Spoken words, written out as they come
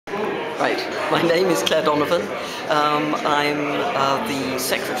Right, my name is Claire Donovan. I'm the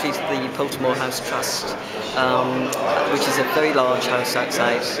secretary to the Poltimore House Trust, which is a very large house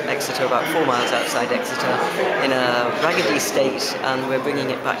outside Exeter, about 4 miles outside Exeter, in a raggedy state, and we're bringing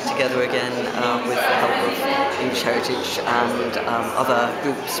it back together again with the help of English Heritage and other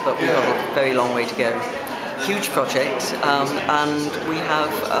groups, but we've got a very long way to go. Huge project, and we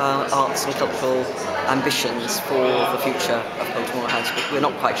have arts and cultural ambitions for the future of Poltimore House, but we're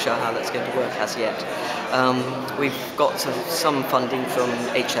not quite sure how that's going to work as yet. We've got some funding from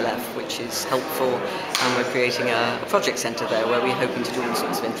HLF, which is helpful, and we're creating a project centre there where we're hoping to do all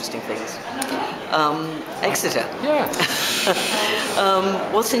sorts of interesting things. Exeter. Yeah.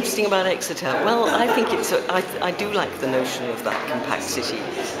 What's interesting about Exeter? Well, I think I do like the notion of that compact city,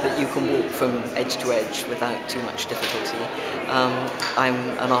 that you can walk from edge to edge without too much difficulty. I'm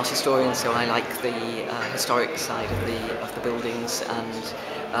an art historian, so I like the historic side of the buildings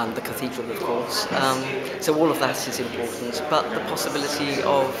and the cathedral, of course. So all of that is important, but the possibility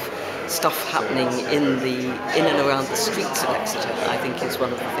of stuff happening in and around the streets of Exeter, I think, is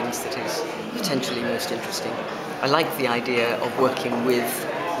one of the things that is potentially most interesting. I like the idea of working with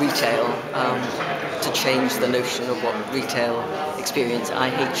retail to change the notion of what retail experience, I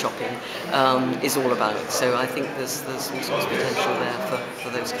hate shopping, is all about. So I think there's all sorts of potential there for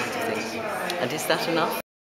those kinds of things. And is that enough?